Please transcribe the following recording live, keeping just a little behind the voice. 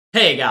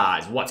Hey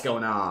guys, what's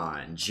going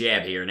on?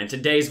 Jeb here, and in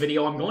today's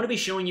video I'm going to be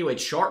showing you a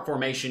chart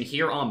formation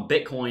here on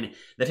Bitcoin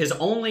that has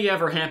only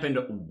ever happened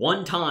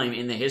one time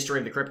in the history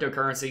of the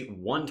cryptocurrency,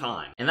 one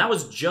time. And that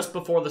was just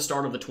before the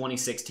start of the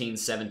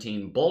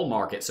 2016-17 bull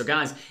market. So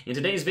guys, in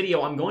today's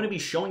video I'm going to be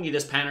showing you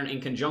this pattern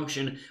in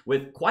conjunction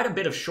with quite a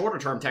bit of shorter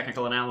term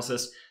technical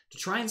analysis to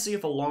try and see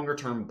if a longer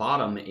term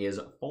bottom is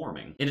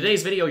forming. In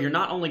today's video, you're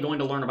not only going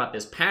to learn about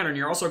this pattern,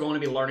 you're also going to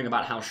be learning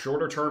about how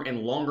shorter term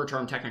and longer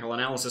term technical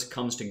analysis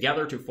comes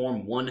together to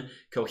form one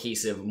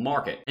cohesive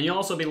market. And you'll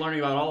also be learning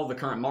about all of the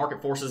current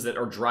market forces that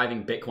are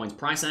driving Bitcoin's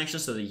price action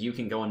so that you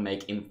can go and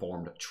make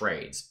informed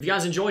trades. If you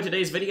guys enjoyed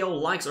today's video,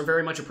 likes are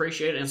very much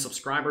appreciated and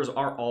subscribers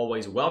are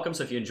always welcome.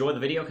 So if you enjoyed the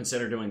video,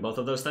 consider doing both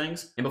of those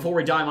things. And before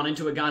we dive on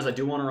into it, guys, I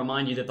do want to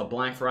remind you that the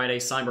Black Friday,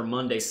 Cyber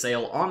Monday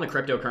sale on the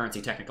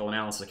Cryptocurrency Technical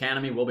Analysis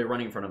Academy will be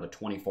running for another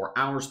 24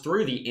 hours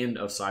through the end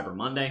of Cyber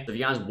Monday. So if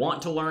you guys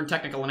want to learn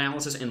technical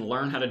analysis and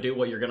learn how to do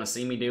what you're going to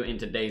see me do in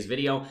today's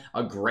video,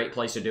 a great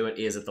place to do it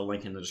is at the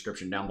link in the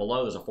description down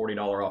below. There's a $40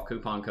 off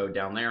coupon code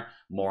down there.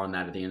 More on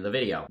that at the end of the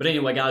video. But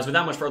anyway, guys,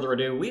 without much further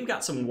ado, we've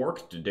got some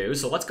work to do,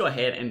 so let's go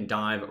ahead and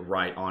dive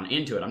right on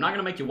into it. I'm not going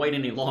to make you wait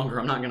any longer.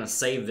 I'm not going to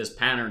save this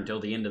pattern until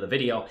the end of the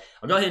video.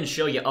 I'll go ahead and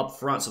show you up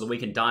front so that we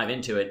can dive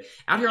into it.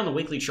 Out here on the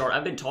weekly chart,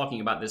 I've been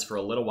talking about this for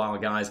a little while,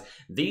 guys.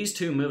 These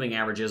two moving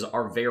averages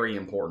are very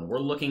important. We're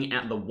looking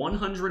at the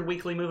 100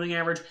 weekly moving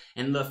average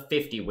and the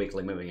 50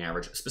 weekly moving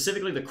average,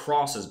 specifically the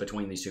crosses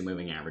between these two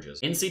moving averages.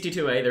 In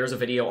CT2A, there's a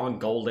video on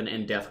golden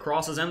and death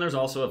crosses, and there's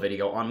also a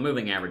video on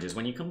moving averages.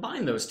 When you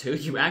combine those two,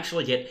 you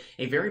actually get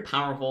a very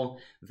powerful,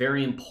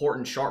 very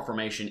important chart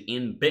formation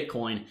in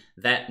Bitcoin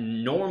that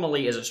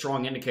normally is a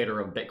strong indicator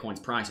of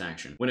Bitcoin's price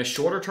action. When a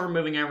shorter term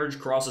moving average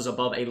crosses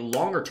above a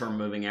longer term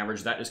moving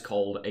average, that is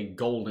called a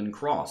golden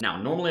cross. Now,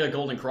 normally a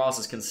golden cross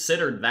is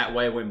considered that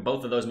way when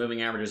both of those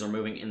moving averages are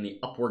moving in the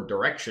upward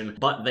direction,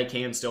 but they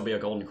can still be a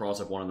golden cross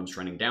if one of them is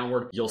trending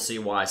downward. You'll see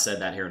why I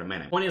said that here in a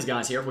minute. Point is,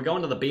 guys, here, if we go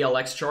into the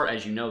BLX chart,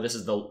 as you know, this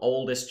is the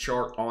oldest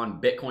chart on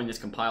Bitcoin. This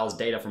compiles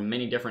data from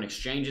many different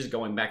exchanges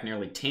going back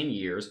nearly 10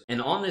 years.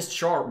 And on this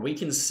chart, we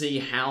can see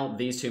how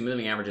these two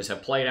moving averages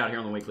have played out here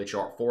on the weekly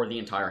chart for the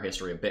entire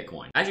history of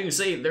Bitcoin. As you can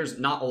see, there's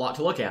not a lot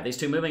to look at. These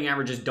two moving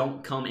averages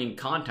don't come in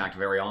contact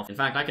very often. In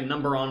fact, I can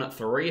number on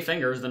 3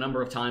 fingers the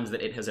number of times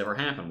that it has ever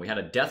happened. We had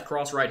a death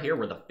cross right here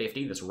where the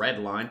 50, this red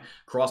line,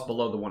 crossed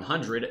below the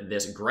 100,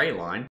 this gray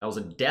line. That was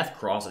a death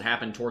cross. It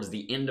happened towards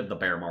the end of the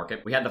bear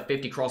market. We had the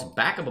 50 cross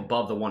back up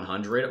above the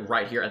 100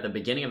 right here at the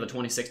beginning of the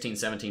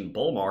 2016-17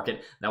 bull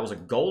market. That was a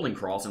golden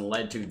cross and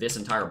led to this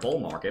entire bull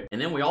market.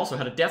 And then we also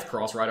had a death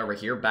cross right over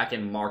here back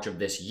in March of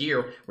this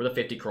year where the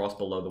 50 crossed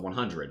below the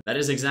 100. That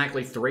is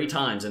exactly 3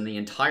 times in the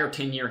entire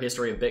 10-year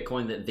history of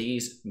Bitcoin that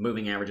these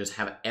moving averages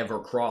have ever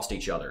crossed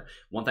each other.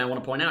 One thing I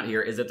want to point out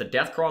here is that the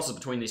death crosses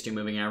between these two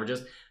moving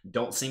averages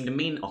don't seem to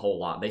mean a whole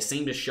lot. They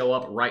seem to show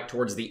up right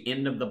towards the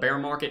end of the bear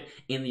market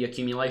in the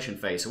accumulation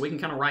phase. So we can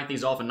kind of write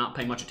these off and not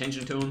pay much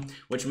attention to them,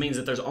 which means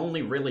that there's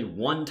only really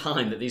one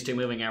time that these two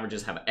moving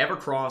averages have ever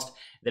crossed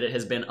that it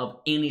has been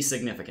of any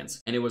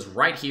significance. And it was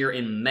right here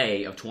in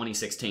May of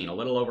 2016, a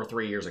little over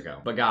 3 years ago.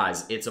 But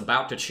guys, it's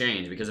about to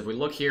change because if we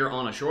look here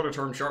on a shorter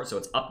term chart, so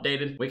it's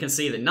updated, we can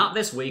see that not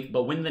this week,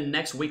 but when the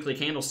next weekly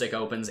candlestick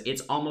opens,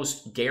 it's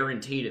almost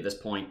guaranteed at this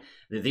point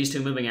that these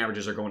two moving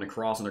averages are going to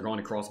cross, and they're going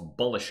to cross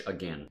bullish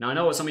again. Now, I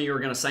know what some of you are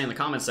going to say in the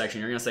comment section.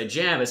 You're going to say,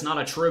 Jeb, it's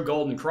not a true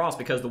golden cross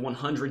because the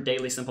 100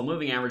 daily simple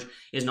moving average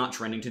is not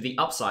trending to the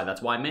upside.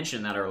 That's why I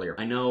mentioned that earlier.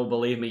 I know,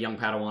 believe me, young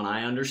Padawan,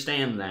 I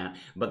understand that.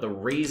 But the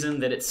reason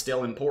that it's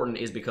still important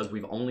is because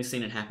we've only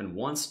seen it happen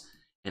once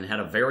and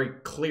had a very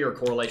clear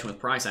correlation with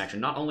price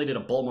action. Not only did a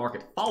bull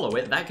market follow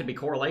it, that could be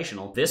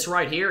correlational. This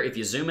right here, if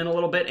you zoom in a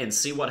little bit and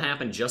see what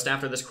happened just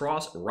after this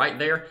cross, right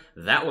there,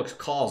 that looks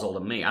causal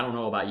to me. I don't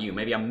know about you.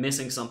 Maybe I'm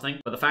missing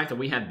something. But the fact that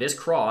we had this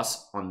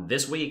cross on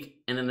this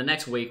week, and then the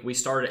next week, we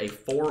started a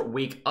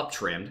 4-week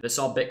uptrend that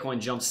saw Bitcoin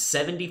jump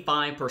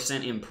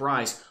 75% in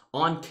price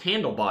on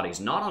candle bodies,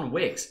 not on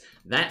wicks.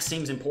 That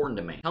seems important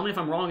to me. Tell me if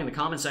I'm wrong in the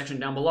comment section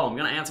down below. I'm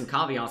going to add some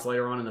caveats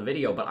later on in the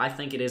video, but I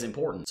think it is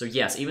important. So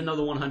yes, even though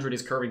the 100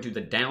 is curving to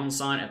the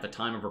downside at the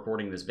time of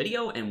recording this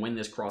video, and when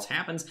this cross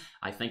happens,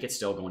 I think it's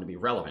still going to be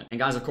relevant. And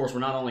guys, of course, we're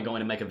not only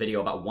going to make a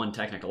video about one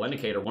technical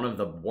indicator. One of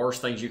the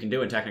worst things you can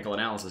do in technical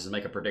analysis is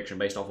make a prediction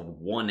based off of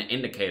one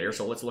indicator,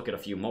 so let's look at a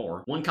few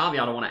more. One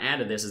caveat I want to add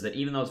to this is that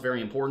even though it's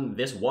very important,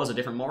 this was a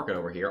different market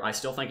over here. I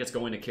still think it's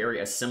going to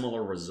carry a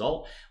similar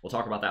result. We'll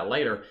talk about that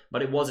later,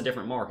 but it was a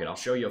different market. I'll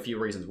show you a few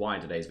reasons why in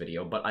today's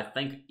video, but I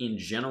think in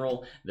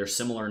general, they're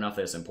similar enough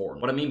that it's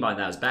important. What I mean by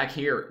that is back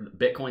here,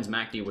 Bitcoin's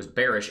MACD was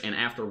bearish, and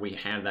after we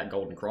had that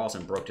golden cross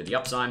and broke to the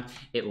upside,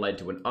 it led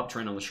to an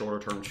uptrend on the shorter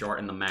term chart,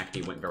 and the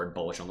MACD went very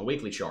bullish on the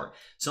weekly chart.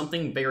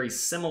 Something very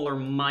similar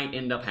might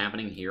end up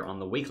happening here on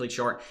the weekly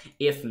chart,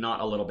 if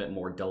not a little bit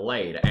more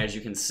delayed. As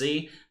you can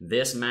see,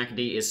 this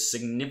MACD is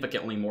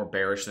significantly more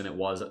bearish than it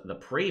was the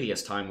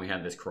previous time we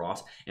had this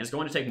cross, and it's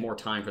going to take more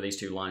time for these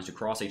two lines to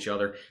cross each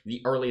other.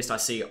 The early earliest I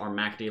see our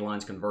MACD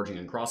lines converging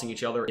and crossing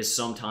each other is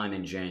sometime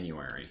in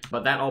January.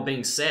 But that all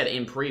being said,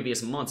 in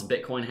previous months,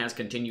 Bitcoin has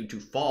continued to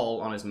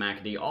fall on its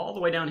MACD all the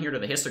way down here to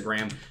the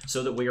histogram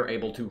so that we are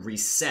able to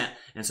reset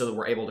and so that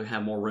we're able to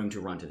have more room to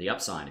run to the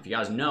upside. If you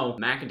guys know,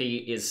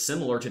 MACD is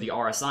similar to the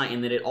RSI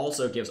in that it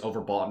also gives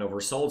overbought and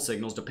oversold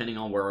signals depending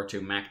on where our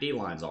two MACD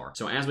lines are.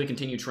 So as we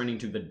continue trending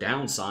to the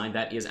downside,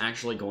 that is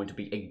actually going to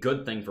be a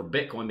good thing for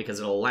Bitcoin because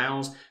it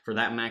allows for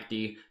that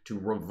MACD to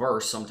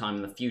reverse sometime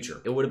in the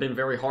future. It would have been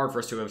very hard for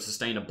us to have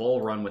sustained a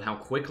bull run with how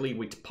quickly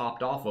we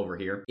popped off over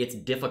here. It's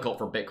difficult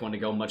for Bitcoin to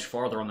go much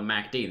farther on the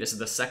MACD. This is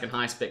the second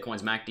highest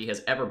Bitcoin's MACD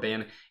has ever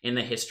been in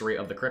the history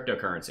of the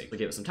cryptocurrency. So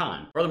give it some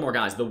time. Furthermore,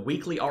 guys, the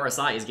weekly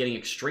RSI is getting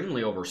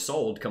extremely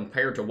oversold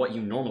compared to what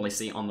you normally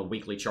see on the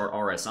weekly chart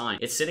RSI.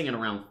 It's sitting at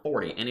around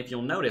 40, and if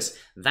you'll notice,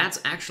 that's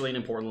actually an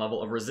important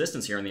level of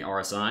resistance here in the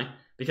RSI,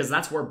 because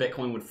that's where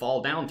Bitcoin would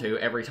fall down to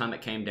every time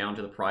it came down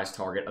to the price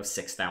target of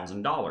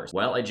 $6,000.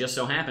 Well, it just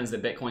so happens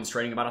that Bitcoin's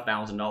trading about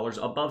 $1,000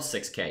 above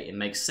 6K. It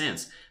makes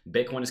sense.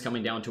 Bitcoin is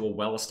coming down to a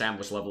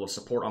well-established level of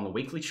support on the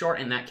weekly chart,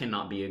 and that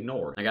cannot be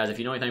ignored. Now, guys, if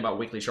you know anything about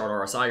weekly chart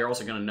RSI, you're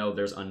also going to know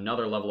there's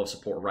another level of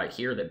support right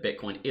here that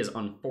Bitcoin is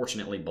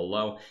unfortunately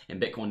below,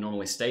 and Bitcoin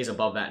normally stays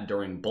above that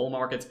during bull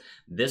markets.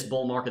 This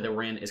bull market that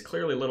we're in is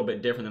clearly a little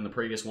bit different than the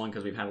previous one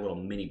because we've had a little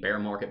mini bear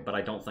market, but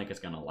I don't think it's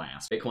going to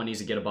last. Bitcoin needs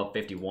to get above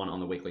 51 on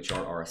the weekly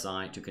chart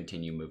RSI to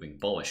continue moving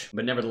bullish.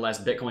 But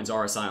nevertheless, Bitcoin's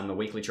RSI on the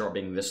weekly chart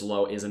being this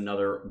low is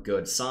another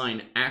good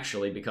sign,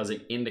 actually, because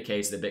it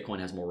indicates that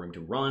Bitcoin has more room to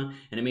run,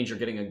 and it means you're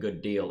getting a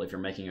good deal if you're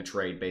making a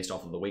trade based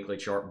off of the weekly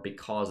chart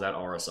because that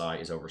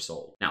RSI is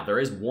oversold. Now, there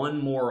is one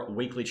more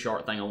weekly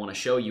chart thing I want to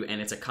show you, and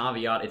it's a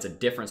caveat. It's a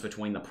difference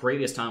between the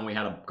previous time we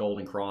had a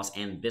golden cross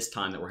and this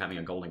time that we're having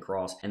a golden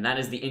cross, and that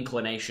is the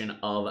inclination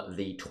of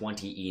the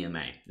 20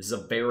 EMA. This is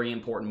a very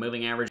important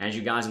moving average. As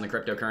you guys in the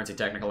Cryptocurrency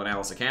Technical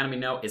Analysis Academy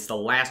know, it's the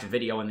last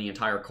video in the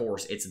entire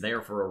course. It's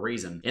there for a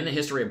reason. In the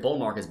history of bull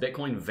markets,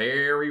 Bitcoin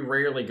very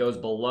rarely goes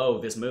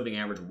below this moving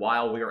average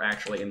while we are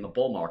actually in the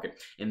bull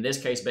market. In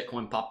this case,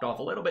 Bitcoin popped off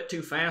a little bit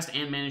too fast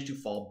and managed to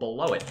fall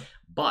below it.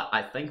 But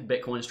I think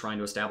Bitcoin is trying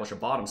to establish a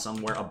bottom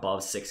somewhere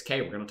above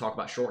 6K. We're going to talk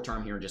about short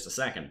term here in just a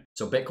second.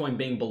 So Bitcoin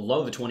being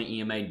below the 20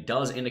 EMA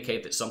does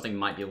indicate that something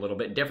might be a little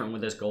bit different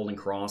with this golden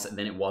cross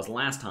than it was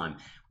last time.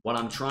 What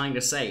I'm trying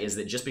to say is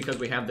that just because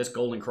we have this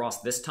golden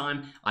cross this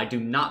time, I do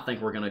not think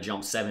we're going to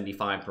jump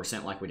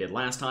 75% like we did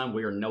last time.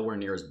 We are nowhere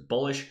near as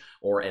bullish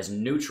or as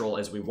neutral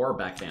as we were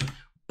back then.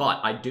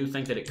 But I do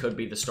think that it could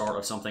be the start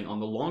of something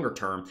on the longer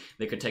term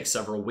that could take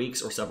several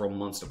weeks or several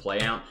months to play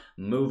out,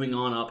 moving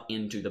on up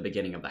into the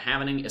beginning of the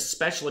halvening,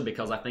 especially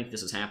because I think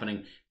this is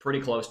happening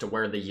pretty close to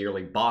where the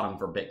yearly bottom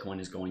for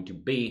Bitcoin is going to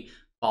be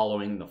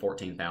following the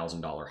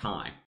 $14,000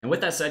 high. And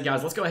with that said,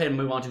 guys, let's go ahead and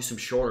move on to some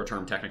shorter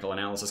term technical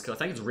analysis because I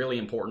think it's really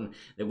important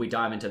that we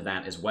dive into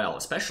that as well,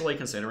 especially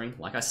considering,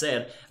 like I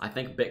said, I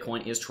think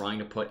Bitcoin is trying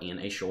to put in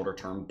a shorter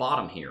term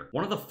bottom here.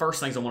 One of the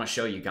first things I want to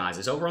show you guys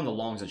is over on the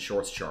longs and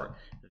shorts chart.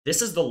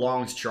 This is the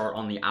longs chart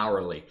on the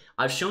hourly.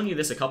 I've shown you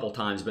this a couple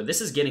times, but this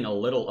is getting a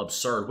little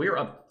absurd. We are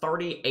up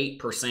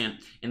 38%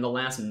 in the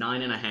last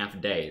 9.5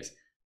 days.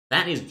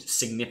 That is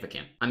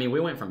significant. I mean,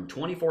 we went from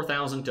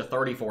 24,000 to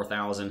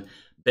 34,000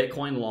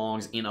 Bitcoin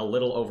longs in a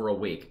little over a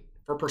week.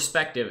 For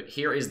perspective,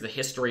 here is the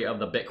history of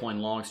the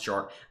Bitcoin longs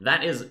chart.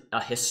 That is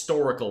a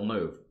historical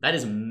move. That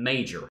is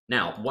major.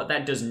 Now, what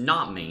that does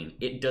not mean,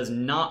 it does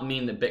not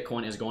mean that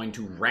Bitcoin is going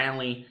to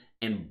rally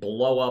and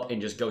blow up and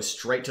just go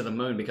straight to the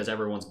moon because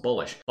everyone's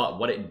bullish. But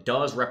what it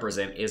does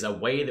represent is a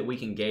way that we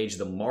can gauge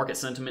the market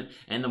sentiment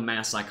and the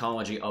mass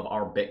psychology of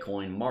our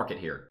Bitcoin market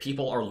here.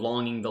 People are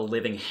longing the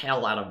living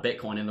hell out of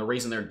Bitcoin, and the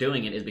reason they're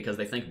doing it is because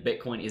they think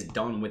Bitcoin is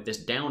done with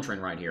this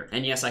downtrend right here.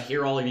 And yes, I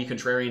hear all of you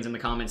contrarians in the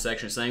comment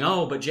section saying,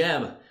 oh, but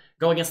Jeb,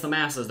 go against the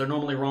masses. They're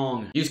normally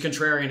wrong. Use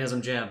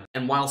contrarianism, Jeb.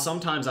 And while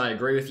sometimes I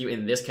agree with you,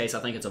 in this case, I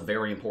think it's a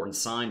very important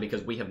sign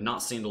because we have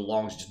not seen the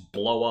longs just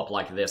blow up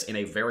like this in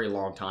a very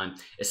long time,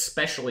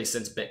 especially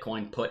since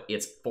Bitcoin put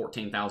its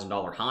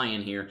 $14,000 high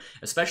in here,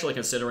 especially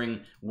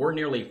considering we're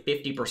nearly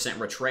 50%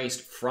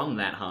 retraced from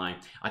that high.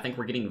 I think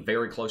we're getting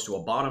very close to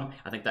a bottom.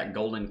 I think that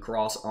golden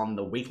cross on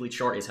the weekly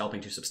chart is helping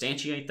to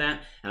substantiate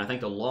that. And I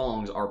think the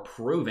longs are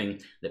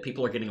proving that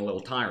people are getting a little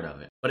tired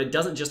of it. But it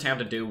doesn't just have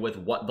to do with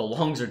what the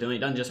longs are doing. It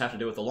doesn't just have to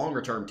do with the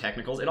longer term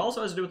technicals. It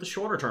also has to do with the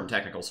shorter term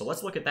technicals. So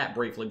let's look at that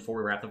briefly before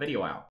we wrap the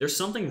video out. There's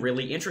something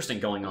really interesting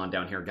going on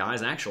down here,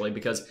 guys, actually,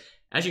 because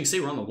as you can see,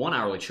 we're on the 1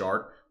 hourly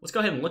chart. Let's go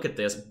ahead and look at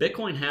this.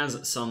 Bitcoin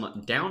has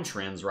some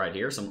downtrends right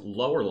here, some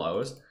lower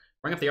lows.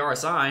 Bring up the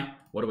RSI.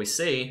 What do we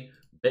see?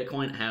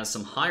 Bitcoin has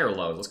some higher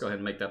lows. Let's go ahead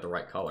and make that the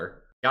right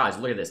color. Guys,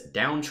 look at this.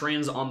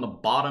 Downtrends on the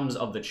bottoms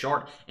of the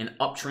chart and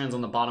uptrends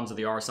on the bottoms of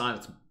the RSI.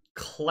 That's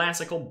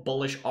classical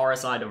bullish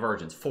RSI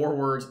divergence. 4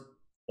 words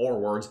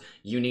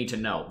you need to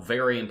know.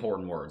 Very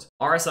important words.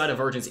 RSI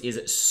divergence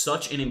is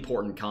such an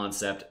important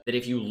concept that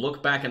if you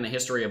look back in the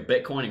history of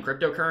Bitcoin and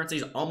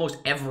cryptocurrencies, almost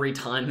every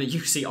time that you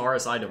see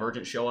RSI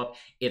divergence show up,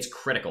 it's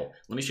critical.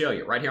 Let me show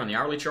you. Right here on the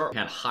hourly chart, we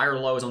had higher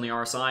lows on the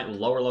RSI,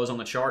 lower lows on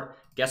the chart.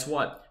 Guess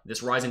what?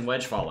 This rising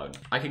wedge followed.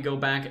 I could go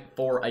back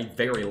for a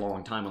very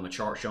long time on the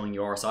chart showing you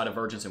RSI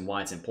divergence and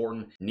why it's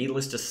important.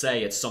 Needless to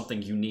say, it's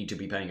something you need to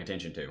be paying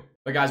attention to.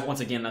 But guys,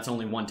 once again, that's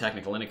only one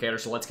technical indicator,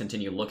 so let's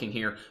continue looking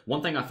here.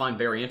 One thing I find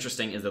very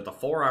interesting is that the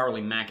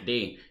 4-hourly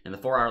MACD, and the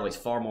 4-hourly is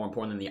far more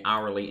important than the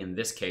hourly in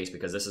this case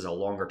because this is a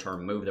longer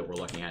term move that we're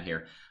looking at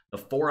here. The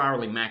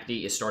 4-hourly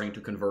MACD is starting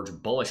to converge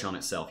bullish on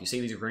itself. You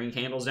see these green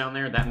candles down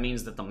there? That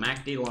means that the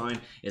MACD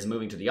line is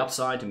moving to the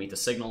upside to meet the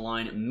signal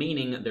line,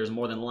 meaning there's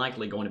more than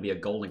likely going to be a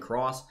golden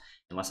cross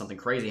unless something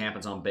crazy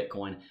happens on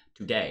Bitcoin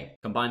today.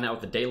 Combine that with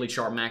the daily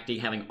chart MACD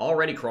having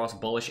already crossed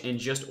bullish and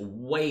just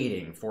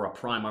waiting for a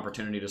prime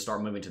opportunity to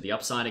start moving to the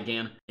upside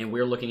again, and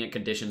we're looking at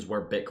conditions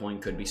where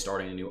Bitcoin could be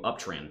starting a new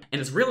uptrend.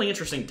 And it's really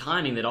interesting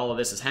timing that all of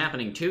this is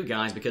happening too,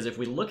 guys, because if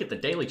we look at the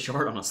daily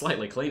chart on a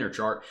slightly cleaner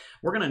chart,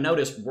 we're going to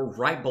notice we're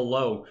right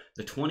below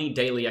the 20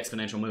 daily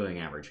exponential moving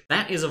average.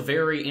 That is a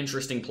very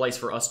interesting place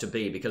for us to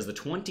be because the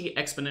 20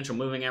 exponential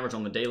moving average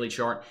on the daily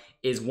chart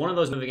is one of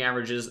those moving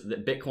averages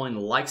that Bitcoin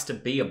likes to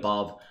be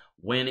above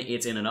when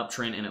it's in an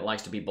uptrend and it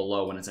likes to be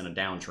below when it's in a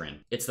downtrend.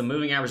 It's the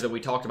moving average that we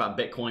talked about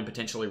Bitcoin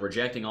potentially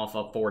rejecting off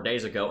of 4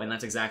 days ago, and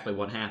that's exactly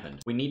what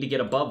happened. We need to get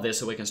above this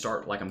so we can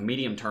start like a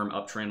medium-term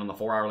uptrend on the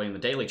 4-hourly and the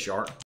daily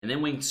chart, and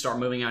then we can start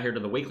moving out here to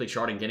the weekly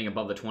chart and getting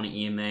above the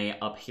 20 EMA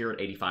up here at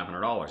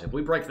 $8,500. If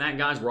we break that,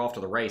 guys, we're off to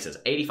the races.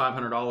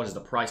 $8,500 is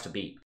the price to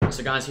beat.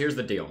 So guys, here's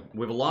the deal.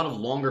 We have a lot of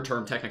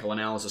longer-term technical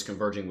analysis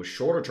converging with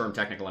shorter-term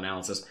technical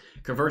analysis,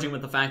 converging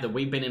with the fact that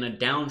we've been in a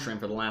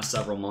downtrend for the last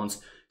several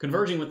months,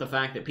 converging with the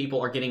fact that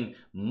people are getting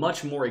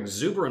much more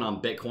exuberant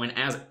on Bitcoin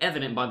as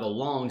evident by the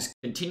longs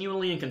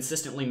continually and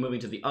consistently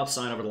moving to the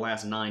upside over the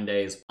last 9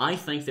 days. I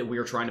think that we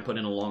are trying to put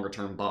in a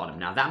longer-term bottom.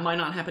 Now, that might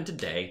not happen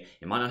today.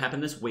 It might not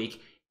happen this week.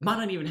 It might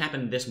not even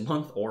happen this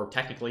month or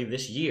technically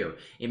this year.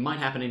 It might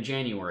happen in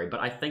January, but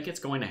I think it's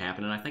going to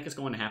happen, and I think it's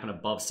going to happen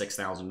above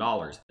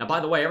 $6,000. Now, by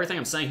the way, everything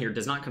I'm saying here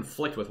does not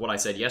conflict with what I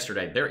said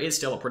yesterday. There is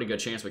still a pretty good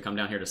chance we come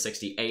down here to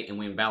 68 and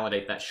we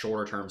invalidate that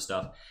shorter term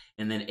stuff,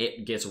 and then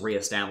it gets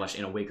reestablished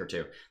in a week or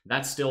two.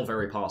 That's still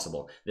very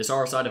possible. This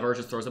RSI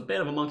divergence throws a bit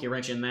of a monkey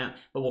wrench in that,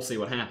 but we'll see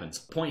what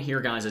happens. The point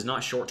here, guys, is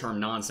not short-term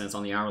nonsense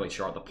on the hourly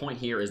chart. The point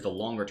here is the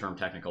longer-term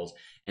technicals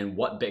and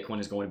what Bitcoin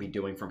is going to be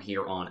doing from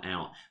here on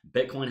out.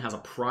 Bitcoin has a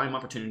prime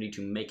opportunity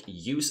to make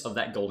use of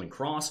that golden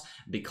cross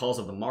because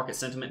of the market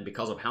sentiment,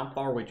 because of how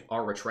far we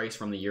are retraced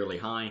from the yearly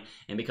high,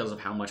 and because of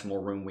how much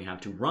more room we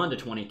have to run to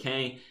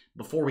 20K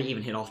before we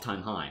even hit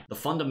all-time high. The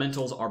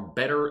fundamentals are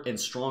better and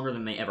stronger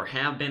than they ever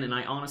have been, and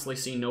I honestly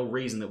see no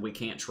reason that we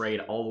can't trade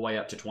all the way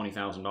up to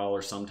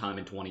 $20,000 sometime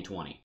in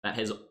 2020. That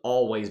has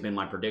always been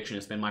my prediction.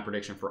 It's been my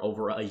prediction for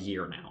over a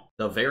year now.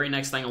 The very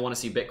next thing I want to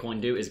see Bitcoin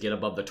do is get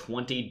above the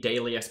 20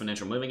 daily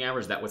exponential moving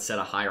average. That would set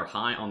a higher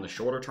high on the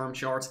shorter term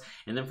charts,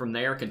 and then from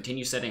there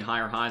continue setting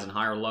higher highs and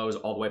higher lows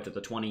all the way up to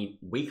the 20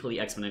 weekly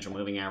exponential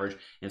moving average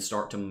and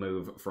start to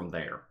move from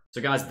there.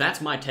 So guys,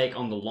 that's my take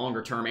on the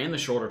longer term and the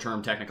shorter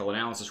term technical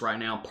analysis right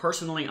now.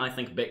 Personally, I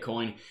think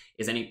Bitcoin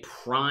is in a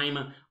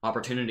prime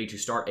opportunity to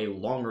start a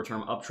longer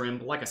term uptrend.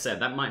 But like I said,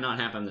 that might not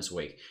happen this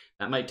week.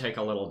 That might take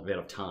a little bit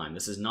of time.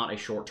 This is not a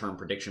short-term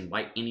prediction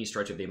by any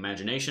stretch of the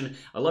imagination.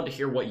 I'd love to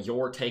hear what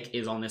your take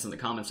is on this in the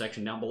comment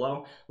section down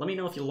below. Let me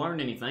know if you learned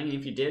anything, and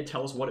if you did,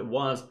 tell us what it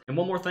was. And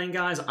one more thing,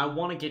 guys, I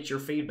want to get your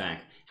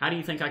feedback. How do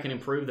you think I can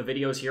improve the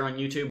videos here on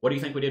YouTube? What do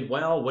you think we did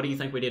well? What do you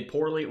think we did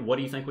poorly? What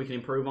do you think we can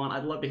improve on?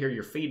 I'd love to hear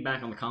your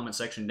feedback on the comment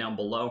section down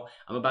below.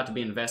 I'm about to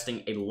be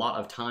investing a lot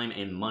of time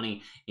and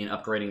money in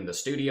upgrading the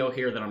studio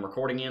here that I'm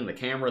recording in, the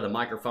camera, the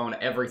microphone,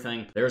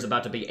 everything. There's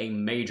about to be a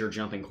major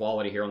jump in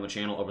quality here on the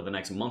channel over the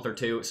next month or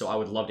two, so I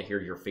would love to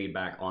hear your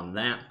feedback on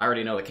that. I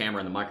already know the camera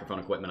and the microphone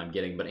equipment I'm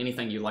getting, but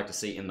anything you'd like to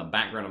see in the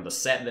background of the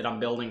set that I'm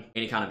building,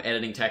 any kind of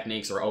editing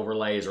techniques or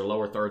overlays or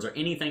lower thirds or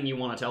anything you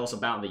want to tell us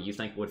about that you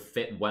think would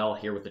fit well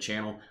here with the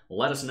channel,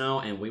 let us know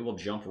and we will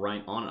jump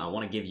right on it. I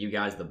want to give you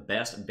guys the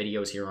best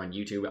videos here on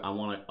YouTube. I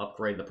want to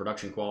upgrade the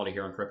production quality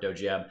here on Crypto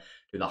Jeb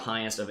to the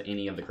highest of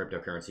any of the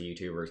cryptocurrency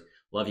YouTubers.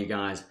 Love you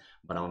guys,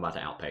 but I'm about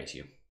to outpace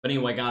you. But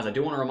anyway, guys, I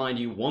do want to remind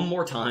you one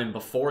more time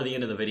before the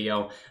end of the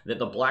video that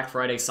the Black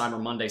Friday Cyber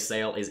Monday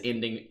sale is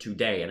ending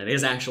today, and it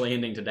is actually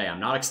ending today. I'm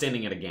not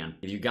extending it again.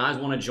 If you guys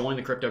want to join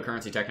the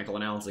Cryptocurrency Technical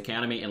Analysis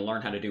Academy and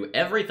learn how to do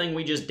everything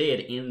we just did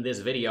in this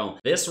video,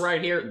 this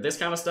right here, this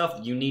kind of stuff,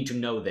 you need to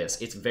know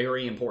this. It's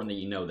very important that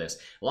you know this.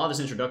 A lot of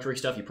this introductory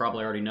stuff you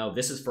probably already know.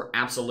 This is for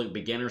absolute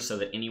beginners so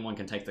that anyone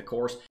can take the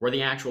course. Where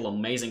the actual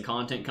amazing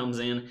content comes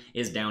in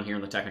is down here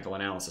in the technical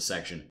analysis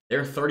section. There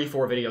are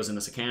 34 videos in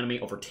this academy,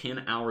 over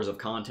 10 hours of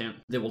content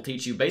that will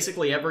teach you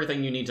basically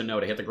everything you need to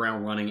know to hit the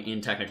ground running in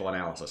technical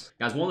analysis.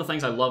 Guys, one of the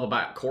things I love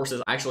about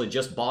courses, I actually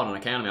just bought an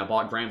academy. I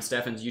bought Graham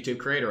Stephan's YouTube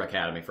Creator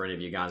Academy for any of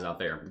you guys out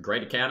there.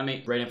 Great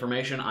academy, great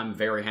information. I'm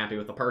very happy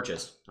with the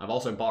purchase. I've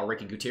also bought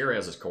Ricky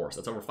Gutierrez's course.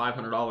 That's over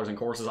 $500 in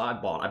courses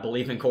I've bought. I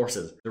believe in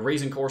courses. The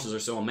reason courses are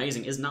so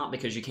amazing is not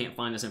because you can't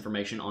find this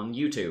information on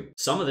YouTube.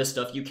 Some of this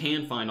stuff you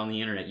can find on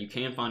the internet, you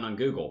can find on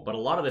Google, but a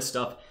lot of this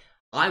stuff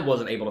I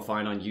wasn't able to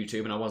find on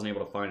YouTube and I wasn't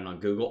able to find it on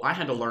Google. I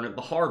had to learn it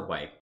the hard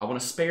way. I want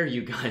to spare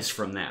you guys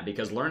from that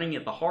because learning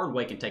it the hard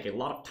way can take a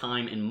lot of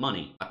time and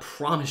money. I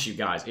promise you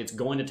guys, it's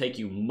going to take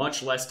you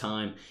much less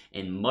time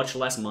and much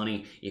less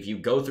money if you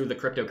go through the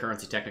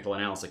Cryptocurrency Technical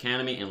Analysis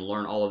Academy and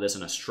learn all of this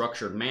in a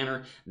structured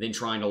manner than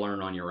trying to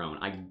learn on your own.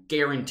 I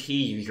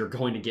guarantee you, you're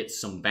going to get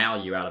some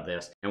value out of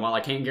this. And while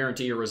I can't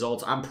guarantee your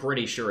results, I'm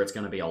pretty sure it's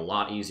going to be a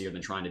lot easier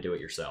than trying to do it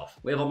yourself.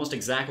 We have almost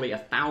exactly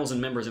 1,000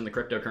 members in the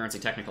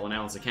Cryptocurrency Technical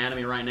Analysis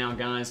Academy right now,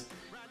 guys,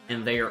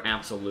 and they are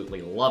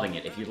absolutely loving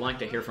it. If you'd like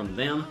to hear from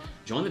them,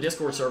 join the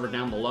Discord server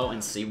down below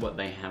and see what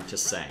they have to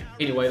say.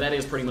 Anyway, that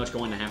is pretty much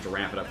going to have to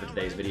wrap it up for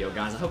today's video,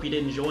 guys. I hope you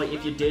did enjoy.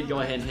 If you did, go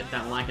ahead and hit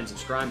that like and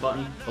subscribe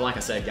button. But like I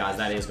said, guys,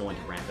 that is going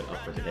to wrap it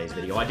up for today's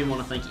video. I do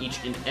want to thank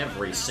each and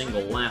every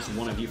single last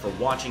one of you for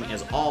watching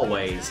as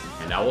always,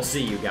 and I will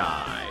see you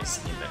guys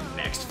in the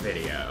next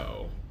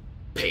video.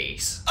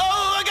 Peace.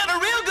 Oh, I got a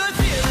real good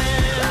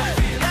feeling.